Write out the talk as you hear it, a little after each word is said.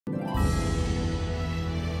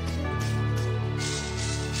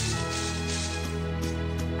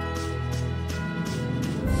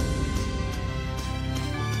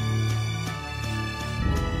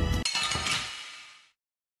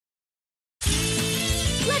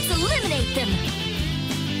Let's eliminate them!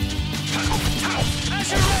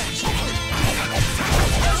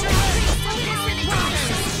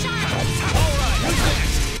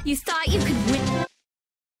 You thought you could win?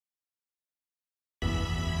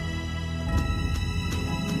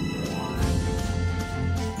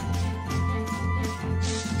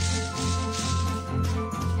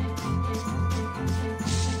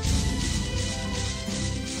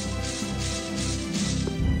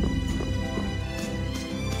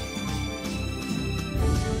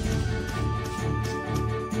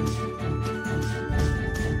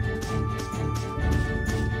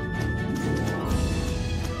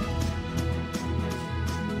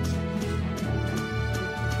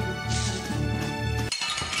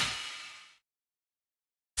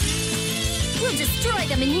 We'll destroy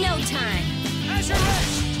them in no time! Azure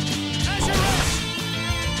Edge! Azure Edge!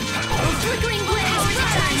 Flickering blaze!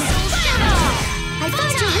 I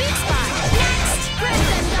found your weak spot! Next! Press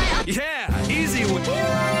them, Yeah! Easy one!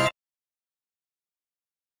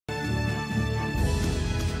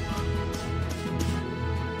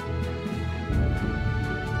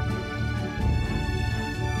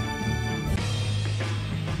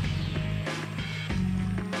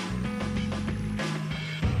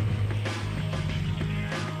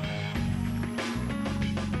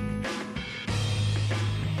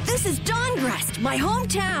 This is Dahngrest, my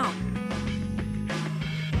hometown!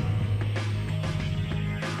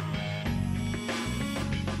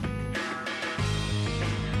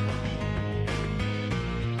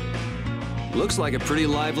 Looks like a pretty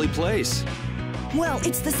lively place. Well,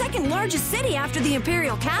 it's the second largest city after the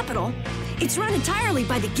Imperial capital. It's run entirely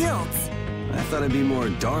by the guilds. I thought it'd be more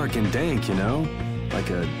dark and dank, you know?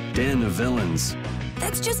 Like a den of villains.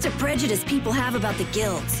 That's just a prejudice people have about the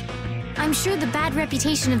guilds. I'm sure the bad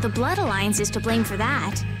reputation of the Blood Alliance is to blame for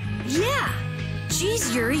that. Yeah!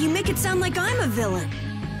 Jeez, Yuri, you make it sound like I'm a villain.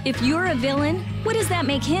 If you're a villain, what does that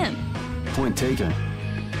make him? Point taken.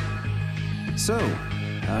 So,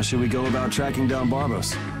 how should we go about tracking down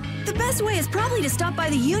Barbos? The best way is probably to stop by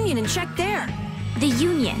the Union and check there. The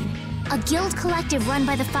Union. A guild collective run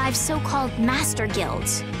by the 5 so-called Master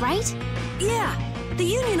Guilds, right? Yeah, the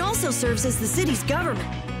Union also serves as the city's government.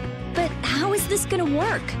 But how is this gonna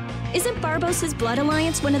work? Isn't Barbos' Blood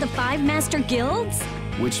Alliance one of the 5 Master Guilds?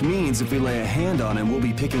 Which means if we lay a hand on him, we'll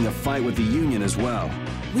be picking a fight with the Union as well.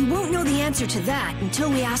 We won't know the answer to that until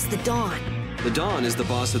we ask the Dawn. The Dawn is the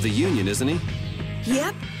boss of the Union, isn't he?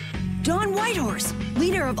 Yep. Dawn Whitehorse,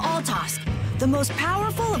 leader of Altosk, the most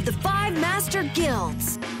powerful of the 5 Master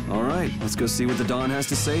Guilds. All right, let's go see what the Dawn has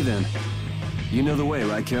to say then. You know the way,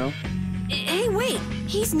 right, Carol? Hey, wait.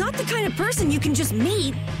 He's not the kind of person you can just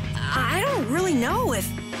meet. I don't really know if...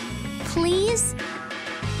 Please?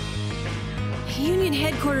 Union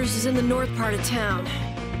headquarters is in the north part of town.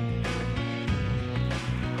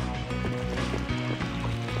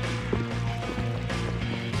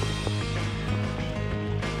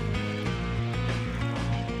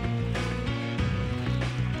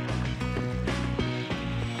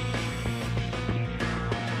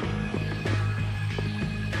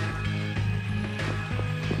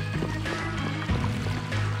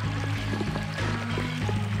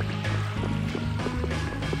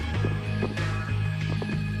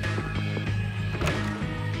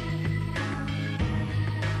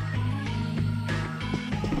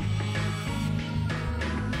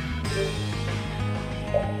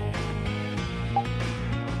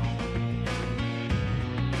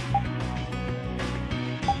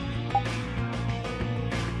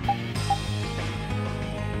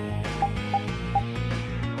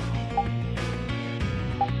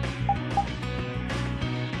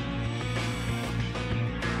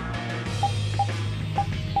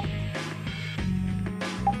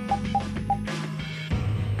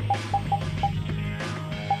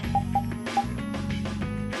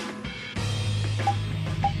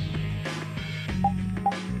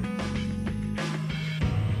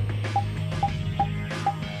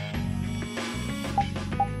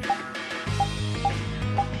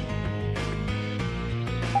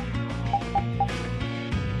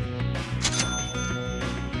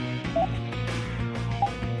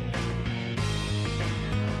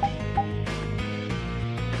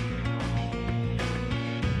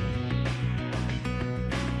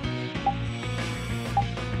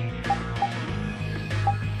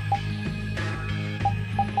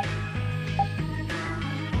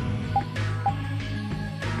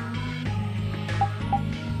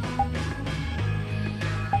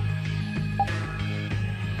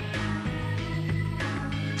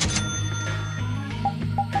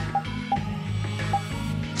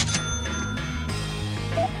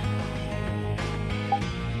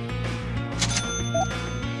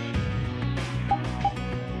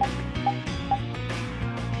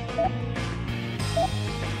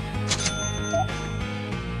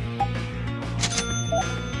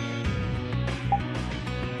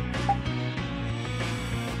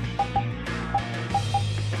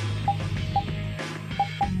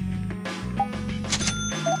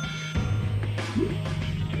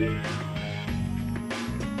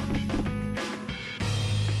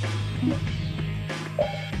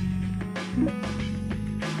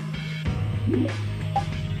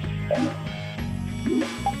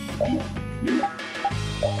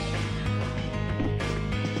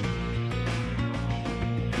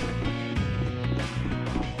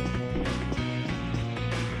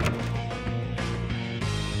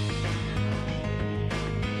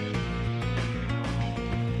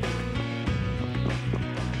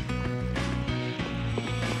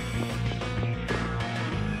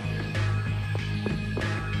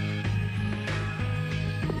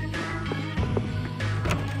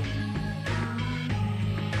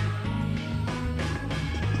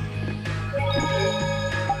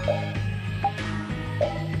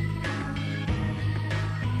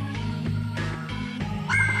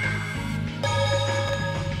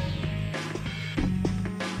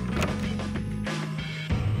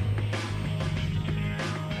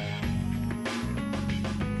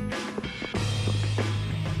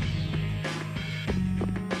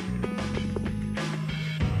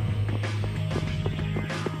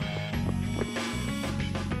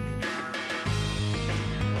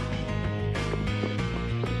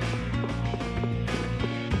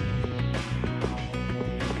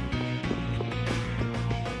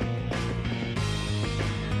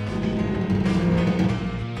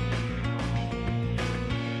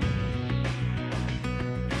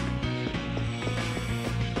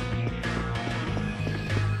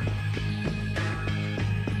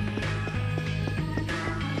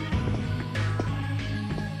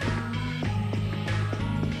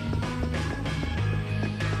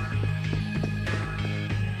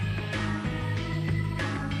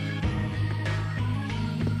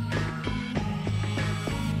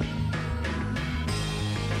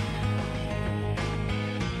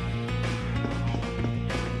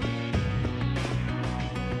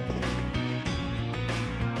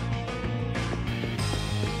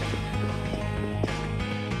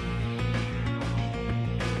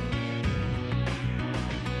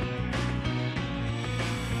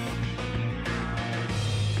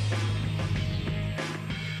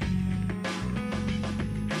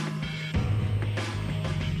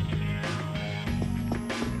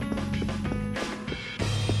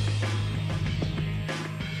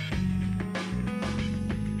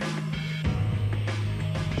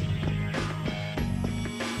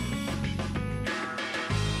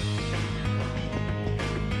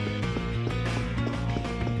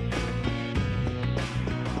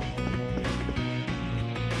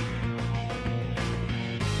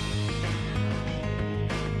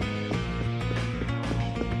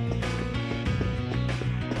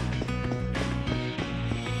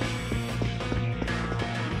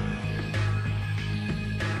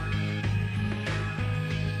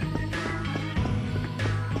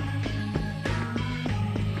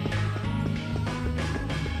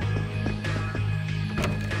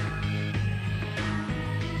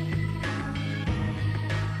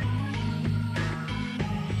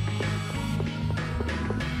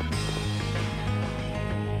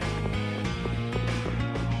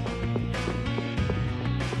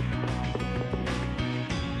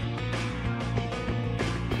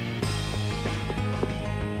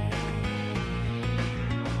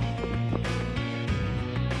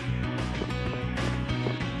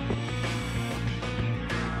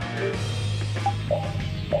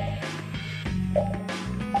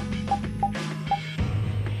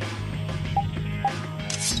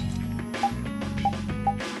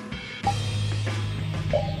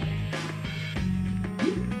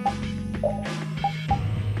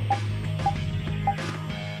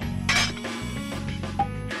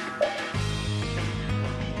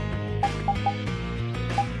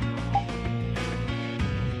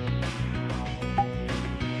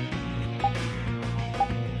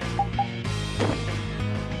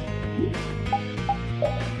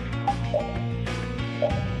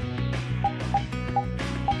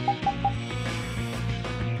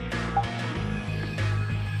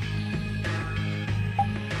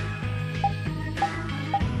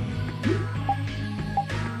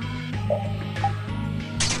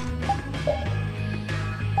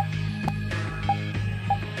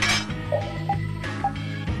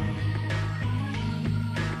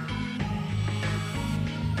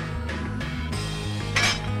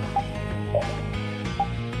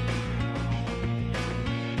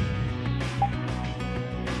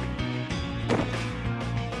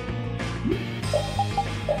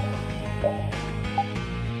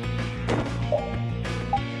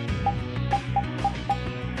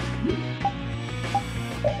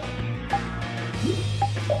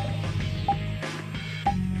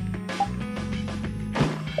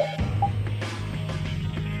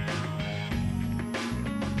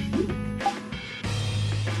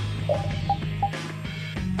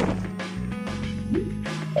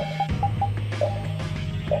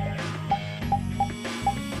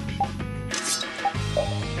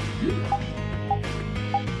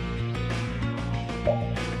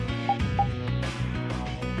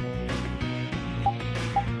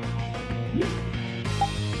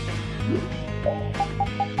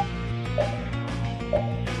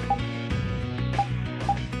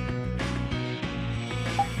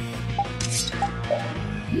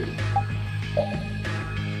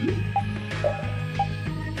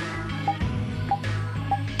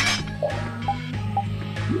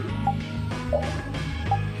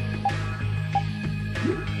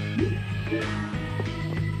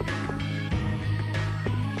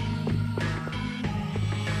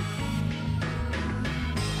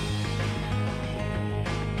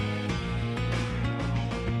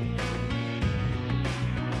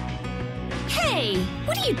 Hey,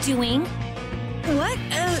 what are you doing? What?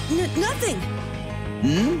 Nothing.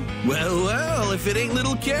 Well, well, if it ain't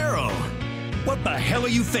little Carol. What the hell are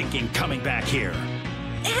you thinking coming back here?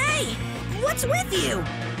 Hey, what's with you?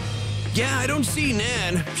 Yeah, I don't see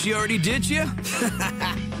Nan. She already did you?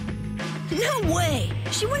 No way.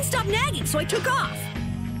 She wouldn't stop nagging, so I took off.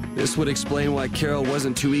 This would explain why Carol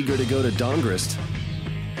wasn't too eager to go to Dahngrest.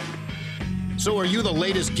 So are you the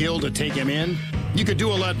latest guild to take him in? You could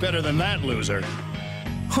do a lot better than that, loser.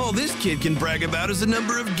 All this kid can brag about is the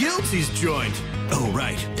number of guilds he's joined. Oh,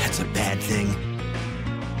 right. That's a bad thing.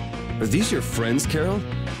 Are these your friends, Carol?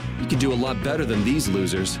 You could do a lot better than these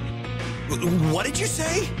losers. What did you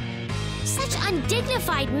say? Such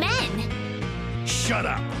undignified men. Shut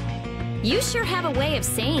up. You sure have a way of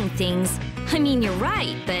saying things. I mean, you're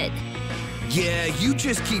right, but... Yeah, you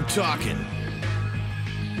just keep talking.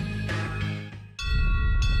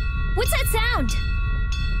 What's that sound?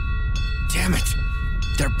 Damn it.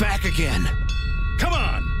 They're back again. Come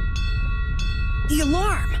on. The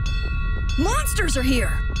alarm. Monsters are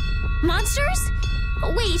here. Monsters?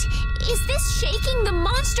 Wait, is this shaking the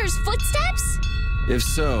monsters' footsteps? If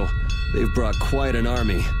so, they've brought quite an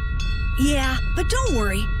army. Yeah, but don't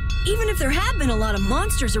worry. Even if there have been a lot of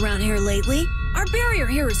monsters around here lately, our barrier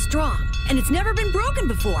here is strong, and it's never been broken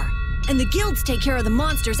before. And the guilds take care of the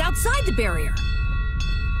monsters outside the barrier.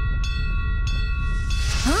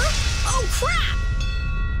 Huh? Oh, crap!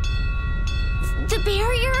 The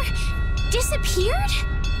barrier disappeared?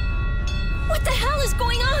 What the hell is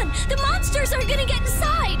going on? The monsters are gonna get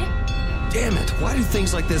inside! Damn it, why do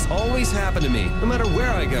things like this always happen to me, no matter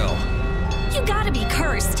where I go? You gotta be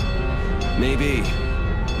cursed. Maybe.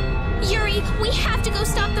 Yuri, we have to go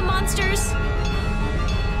stop the monsters.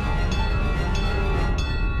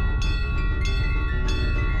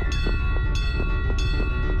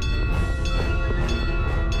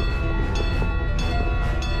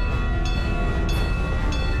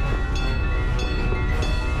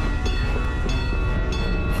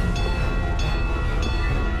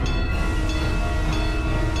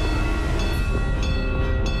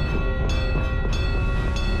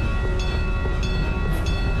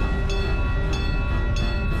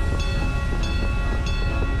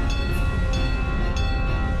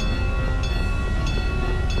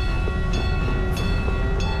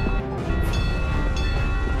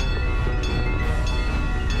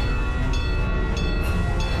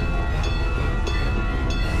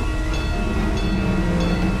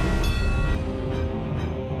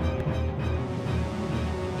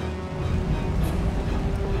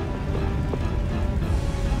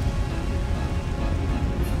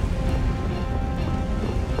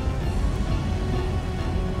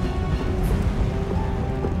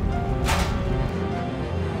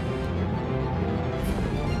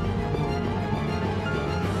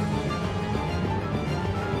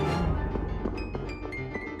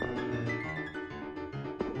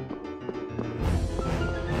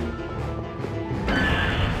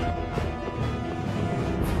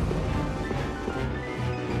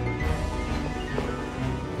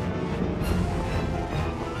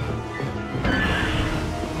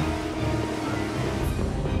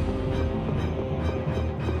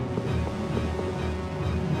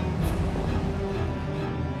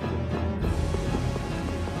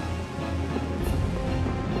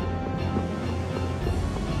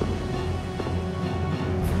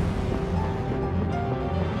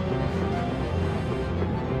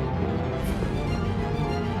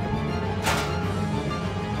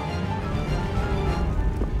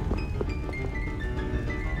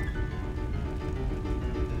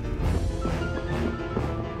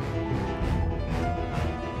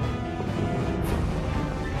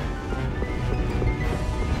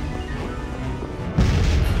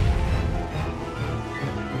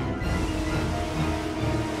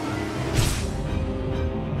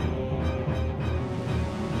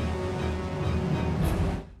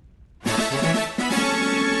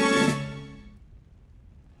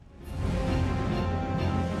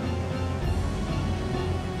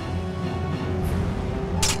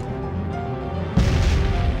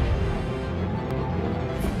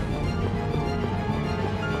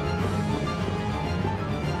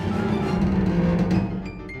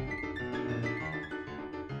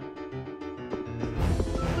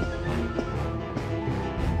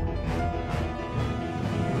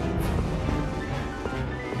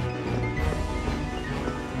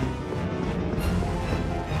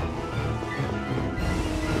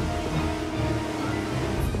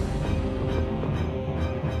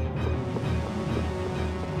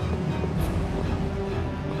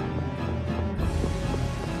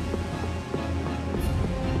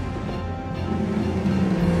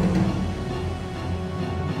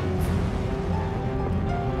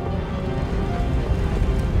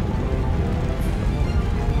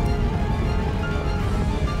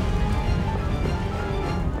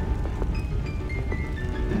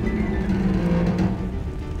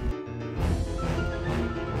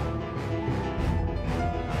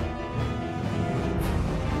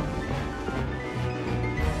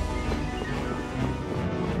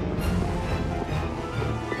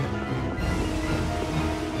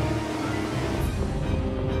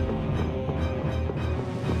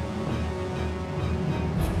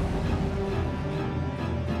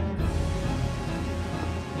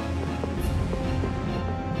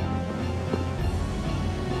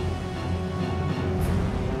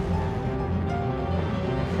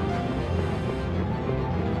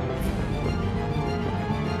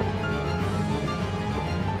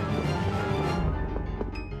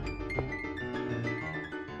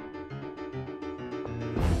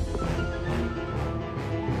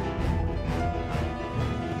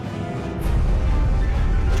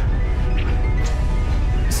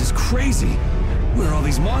 crazy. Where are all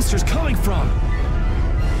these monsters coming from?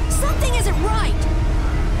 Something isn't right!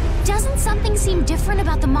 Doesn't something seem different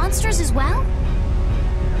about the monsters as well?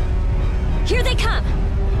 Here they come!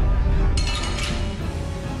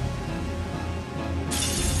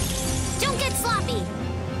 Don't get sloppy!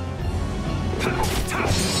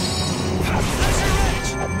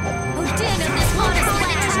 Odin of this water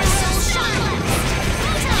sweat has so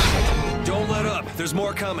shine! Don't let up. There's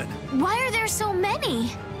more coming. Why are there so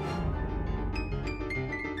many?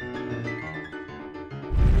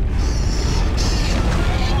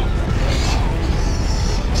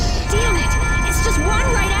 Damn it! It's just one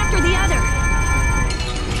right after the other!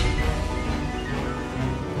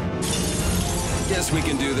 Guess we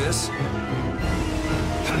can do this.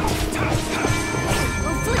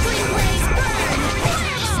 Flickering blaze burn!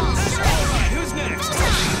 Alright, who's next?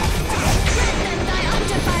 Rid them thy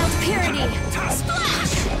undefiled purity!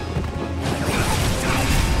 Splash!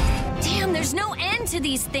 Damn, there's no end to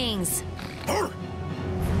these things!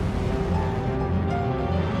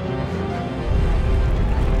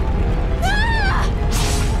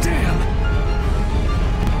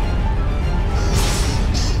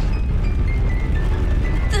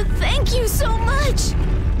 Thank you so much!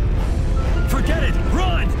 Forget it!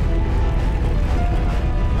 Run!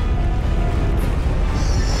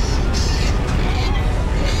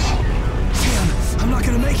 Damn, I'm not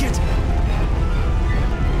gonna make it!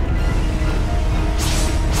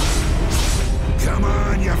 Come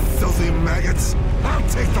on, you filthy maggots! I'll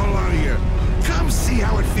take the lot of you! Come see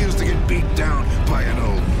how it feels to get beat down by an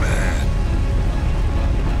old man!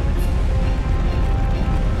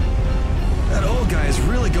 That old guy is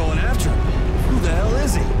really going after him. Who the hell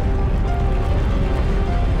is he?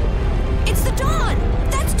 It's the Dawn!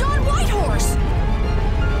 That's Dawn Whitehorse!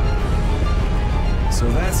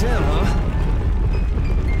 So that's him, huh?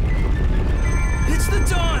 It's the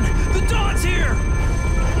Dawn! The Dawn's here!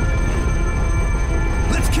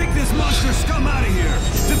 Let's kick this monster scum out of here!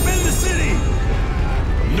 Defend the city!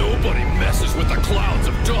 Nobody messes with the clouds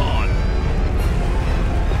of dawn!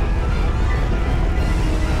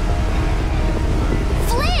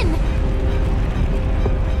 Flynn!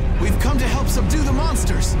 We've come to help subdue the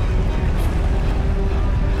monsters!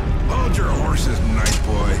 Hold your horses, Night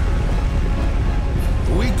Boy.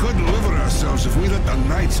 We couldn't live with ourselves if we let the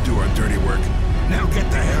Knights do our dirty work. Now get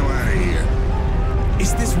the hell out of here.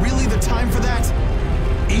 Is this really the time for that?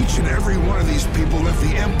 Each and every one of these people left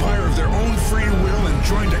the Empire of their own free will and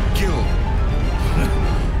joined a guild.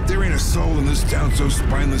 There ain't a soul in this town so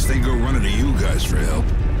spineless they go running to you guys for help.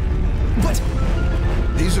 But...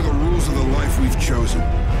 These are the rules of the life we've chosen.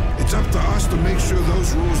 It's up to us to make sure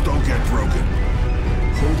those rules don't get broken.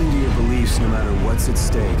 Holding to your beliefs no matter what's at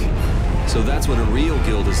stake. So that's what a real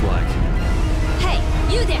guild is like. Hey,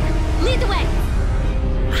 you there! Lead the way!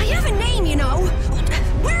 I have a name, you know!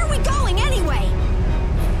 Where are we going, anyway?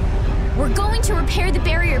 We're going to repair the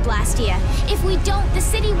barrier, Blastia. If we don't, the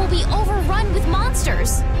city will be overrun with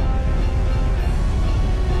monsters.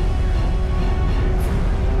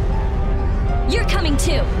 You're coming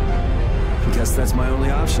too! Guess that's my only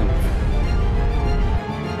option.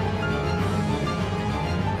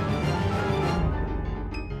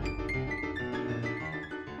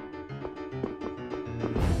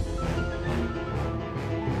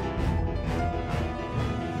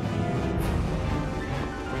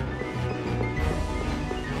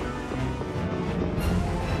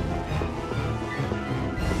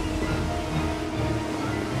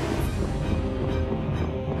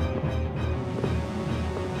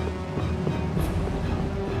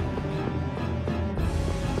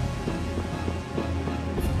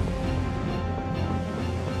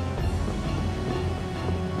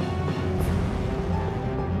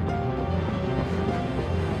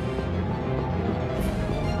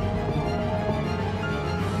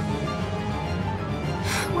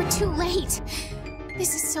 Too late.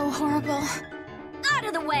 This is so horrible. Out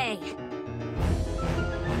of the way!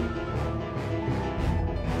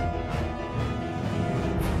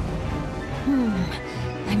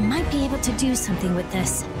 I might be able to do something with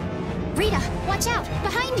this. Rita, watch out!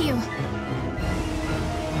 Behind you!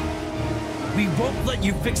 We won't let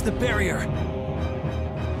you fix the barrier!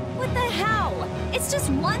 What the hell? It's just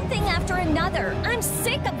one thing after another. I'm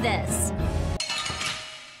sick of this.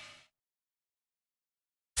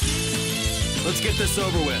 Let's get this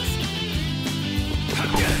over with.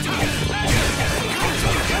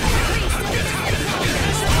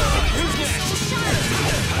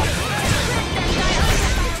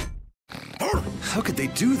 How could they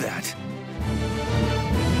do that?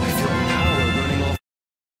 I feel power running off.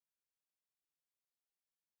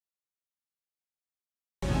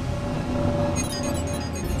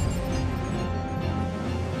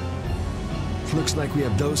 Looks like we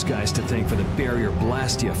have those guys to thank for the barrier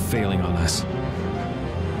Blastia failing on us.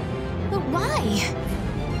 But why?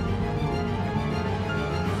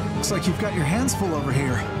 Looks like you've got your hands full over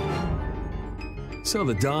here. So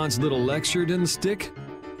the Don's little lecture didn't stick?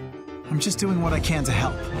 I'm just doing what I can to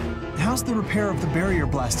help. How's the repair of the barrier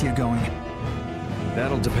Blastia going?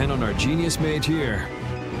 That'll depend on our genius mage here.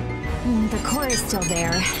 The core is still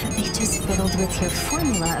there. They just fiddled with your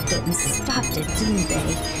formula a bit and stopped it, didn't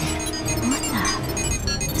they? What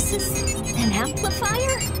the? This is an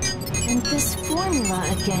amplifier? And this formula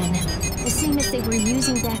again. The same as they were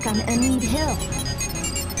using back on Amid Hill.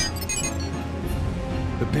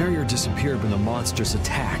 The barrier disappeared when the monsters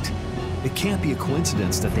attacked. It can't be a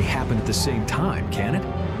coincidence that they happened at the same time, can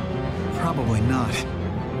it? Probably not.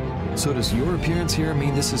 So does your appearance here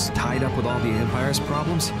mean this is tied up with all the Empire's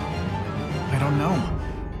problems? I don't know.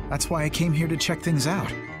 That's why I came here to check things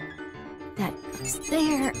out. That goes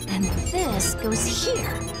there, and this goes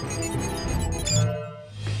here.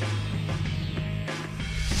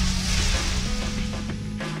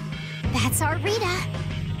 That's our Rita.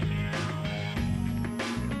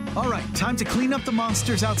 All right, time to clean up the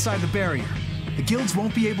monsters outside the barrier. The guilds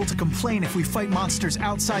won't be able to complain if we fight monsters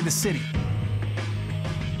outside the city.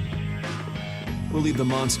 We'll leave the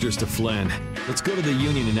monsters to Flynn. Let's go to the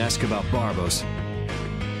Union and ask about Barbos.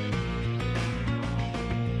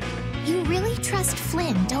 You really trust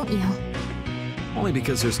Flynn, don't you? Only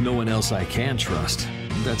because there's no one else I can trust.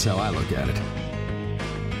 That's how I look at it.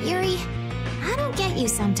 Yuri, I don't get you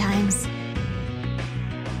sometimes.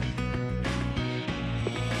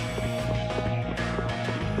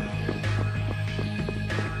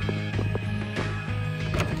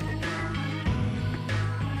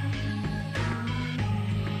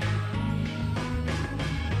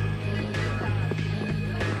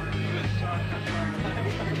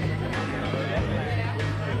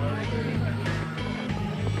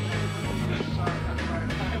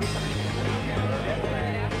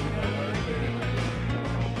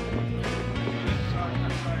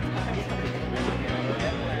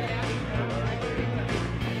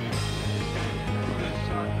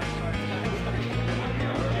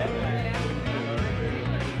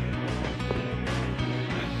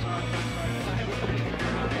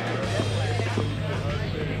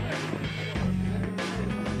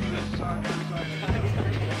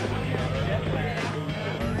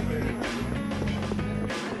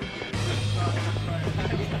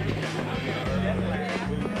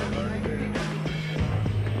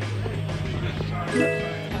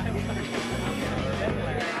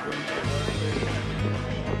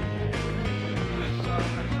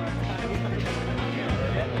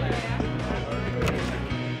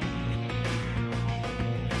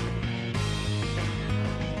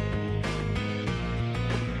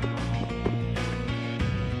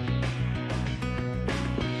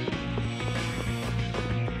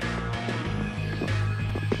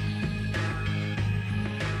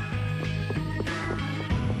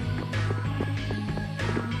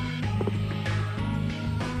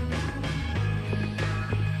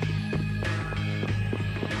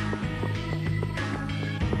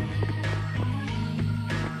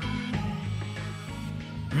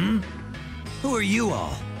 Who are you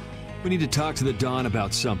all? We need to talk to the Don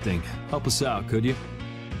about something. Help us out, could you?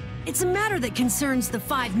 It's a matter that concerns the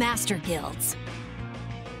 5 Master Guilds.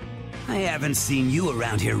 I haven't seen you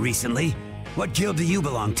around here recently. What guild do you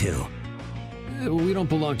belong to? We don't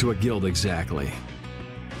belong to a guild exactly.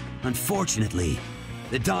 Unfortunately,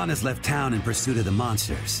 the Don has left town in pursuit of the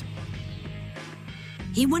monsters.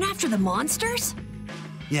 He went after the monsters?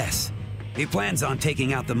 Yes, he plans on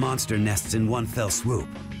taking out the monster nests in one fell swoop.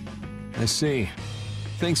 I see.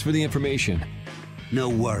 Thanks for the information. No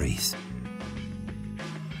worries.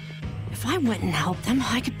 If I went and helped them,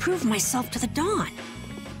 I could prove myself to the Dawn.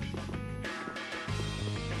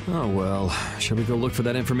 Oh well, shall we go look for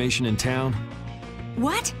that information in town?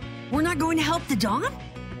 What? We're not going to help the Dawn?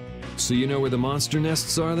 So you know where the monster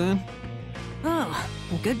nests are then? Oh,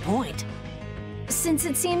 good point. Since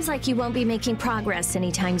it seems like you won't be making progress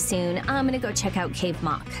anytime soon, I'm gonna go check out Cave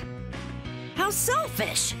Mock. How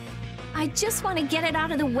selfish! I just want to get it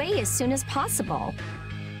out of the way as soon as possible.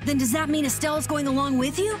 Then does that mean Estelle's going along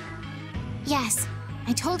with you? Yes.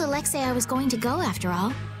 I told Alexei I was going to go after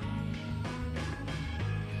all.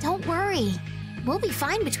 Don't worry. We'll be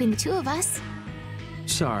fine between the two of us.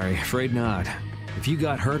 Sorry, afraid not. If you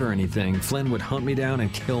got hurt or anything, Flynn would hunt me down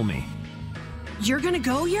and kill me. You're gonna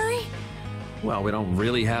go, Yuri? Well, we don't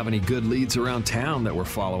really have any good leads around town that we're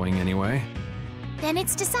following anyway. Then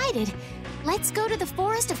it's decided. Let's go to the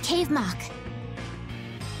forest of Cave Mock.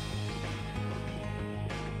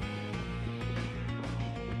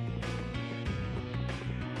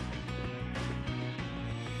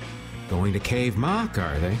 Going to Cave Mock,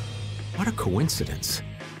 are they? What a coincidence.